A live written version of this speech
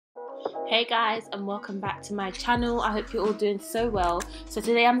Hey guys, and welcome back to my channel. I hope you're all doing so well. So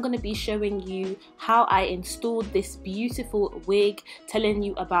today I'm going to be showing you how I installed this beautiful wig, telling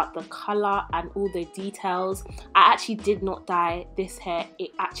you about the color and all the details. I actually did not dye this hair.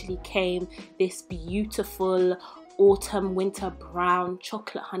 It actually came this beautiful autumn winter brown,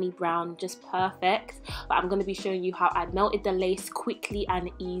 chocolate honey brown, just perfect. But I'm going to be showing you how I melted the lace quickly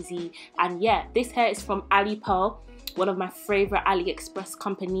and easy. And yeah, this hair is from Ali Pearl, one of my favorite AliExpress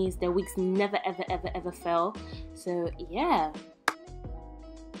companies. Their wigs never ever fail. So yeah,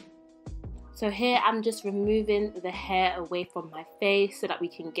 so here I'm just removing the hair away from my face so that we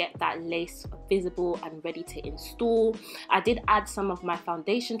can get that lace visible and ready to install. I did add some of my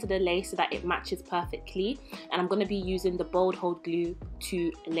foundation to the lace so that it matches perfectly, and I'm going to be using the bold hold glue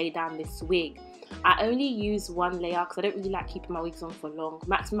to lay down this wig. I only use one layer because I don't really like keeping my wigs on for long.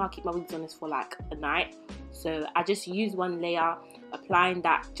 Maximum I'll keep my wigs on is for like a night. So I just use one layer, applying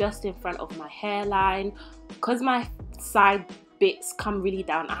that just in front of my hairline. Because my side bits come really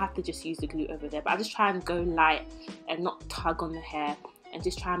down, I have to just use the glue over there. But I just try and go light and not tug on the hair, and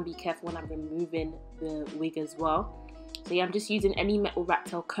just try and be careful when I'm removing the wig as well. So yeah, I'm just using any metal rat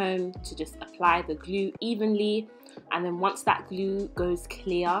tail comb to just apply the glue evenly. And then once that glue goes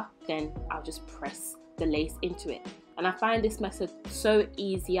clear, then I'll just press the lace into it. And I find this method so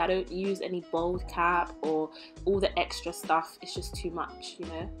easy. I don't use any bold cap or all the extra stuff. It's just too much, you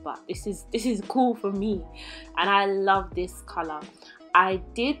know. But this is cool for me, and I love this color. I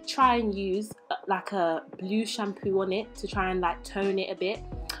did try and use like a blue shampoo on it to try and like tone it a bit,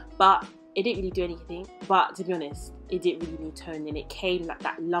 but it didn't really do anything. But to be honest, it didn't really need toning. It came like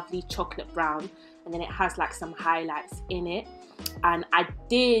that lovely chocolate brown, and then it has like some highlights in it. And I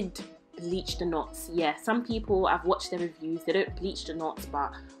did bleach the knots. Yeah, some people, I've watched their reviews, they don't bleach the knots,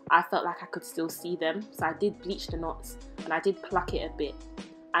 but I felt like I could still see them, so I did bleach the knots and I did pluck it a bit.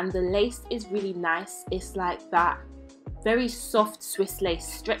 And the lace is really nice. It's like that very soft Swiss lace,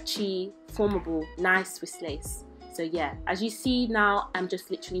 stretchy, formable, nice Swiss lace. So yeah, as you see now, I'm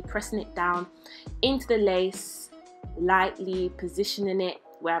just literally pressing it down into the lace, lightly positioning it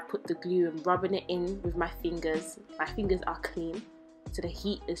where I put the glue and rubbing it in with my fingers. My fingers are clean, so the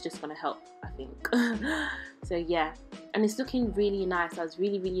heat is just gonna help, I think. So yeah, and it's looking really nice. I was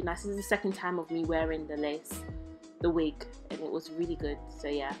really nice. This is the second time of me wearing the wig, and it was really good. So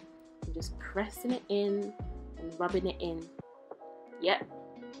yeah, I'm just pressing it in and rubbing it in. Yep.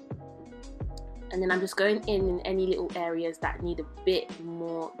 And then I'm just going in any little areas that need a bit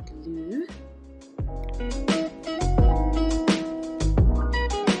more glue.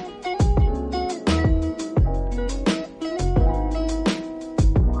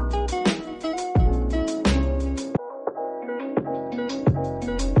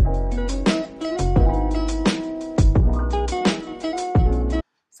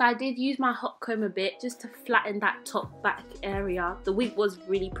 So I did use my hot comb a bit just to flatten that top back area. The wig was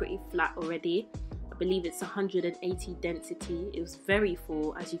really pretty flat already. I believe it's 180 density. It was very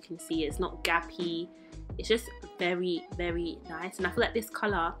full, as you can see. It's not gappy. It's just very nice. And I feel like this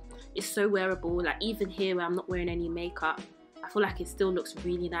color is so wearable. Like even here where I'm not wearing any makeup, I feel like it still looks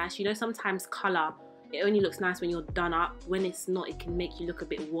really nice. You know, sometimes color, it only looks nice when you're done up. When it's not, it can make you look a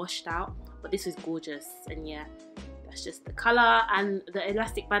bit washed out. But this is gorgeous, and yeah. That's just the color, and the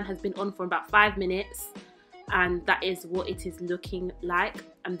elastic band has been on for about 5 minutes, and that is what it is looking like.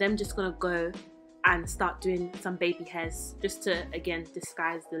 And then I'm just gonna go and start doing some baby hairs just to again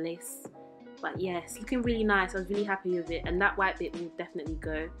disguise the lace. But yeah, it's looking really nice. I was really happy with it, and that white bit will definitely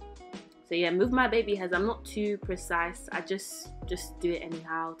go. So yeah, with my baby hairs, I'm not too precise. I just do it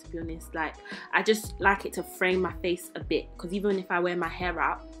anyhow, to be honest. Like, I just like it to frame my face a bit, because even if I wear my hair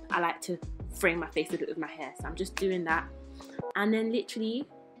out, I like to frame my face a bit with my hair. So I'm just doing that, and then literally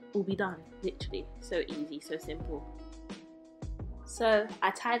we'll be done. Literally so easy, so simple. So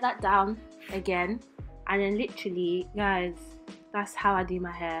I tie that down again, and then literally, guys, that's how I do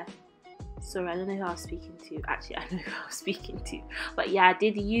my hair. Sorry, I don't know who I was speaking to. Actually, I know who I was speaking to. But yeah, I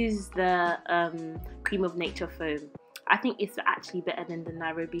did use the Cream of Nature foam. I think it's actually better than the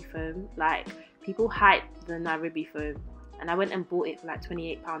Nairobi foam. Like, people hype the Nairobi foam, and I went and bought it for like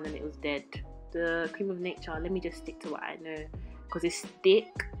 £28 and it was dead. The Cream of Nature, let me just stick to what I know, because it's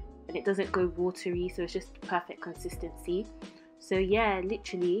thick and it doesn't go watery, so it's just perfect consistency. So yeah,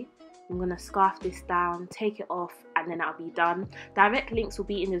 literally, I'm gonna scarf this down, take it off, and then I'll be done. Direct links will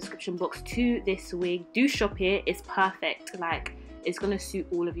be in the description box to this wig. Do shop it, it's perfect. Like, it's gonna suit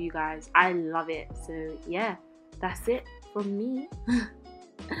all of you guys. I love it. So yeah, that's it from me.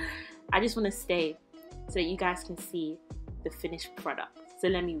 I just want to stay so you guys can see the finished product. So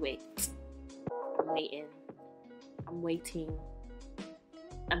let me wait. I'm waiting.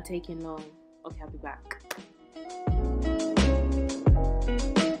 I'm taking long. Okay, I'll be back.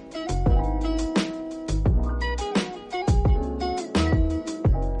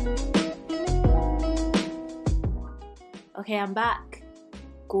 Okay, I'm back.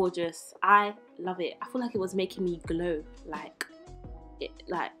 Gorgeous. I love it. I feel like it was making me glow. Like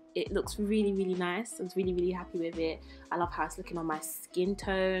it looks really, really nice. I was really, really happy with it. I love how it's looking on my skin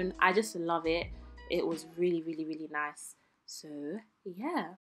tone. I just love it. It was really, really, really nice. So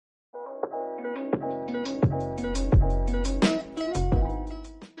yeah.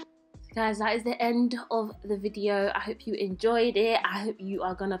 Guys, that is the end of the video. I hope you enjoyed it. I hope you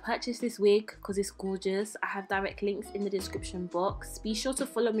are gonna purchase this wig because it's gorgeous. I have direct links in the description box. Be sure to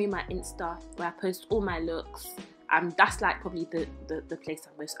follow me on my Insta where I post all my looks. That's like probably the place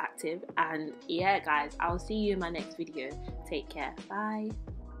I'm most active. And yeah guys, I'll see you in my next video. Take care. Bye.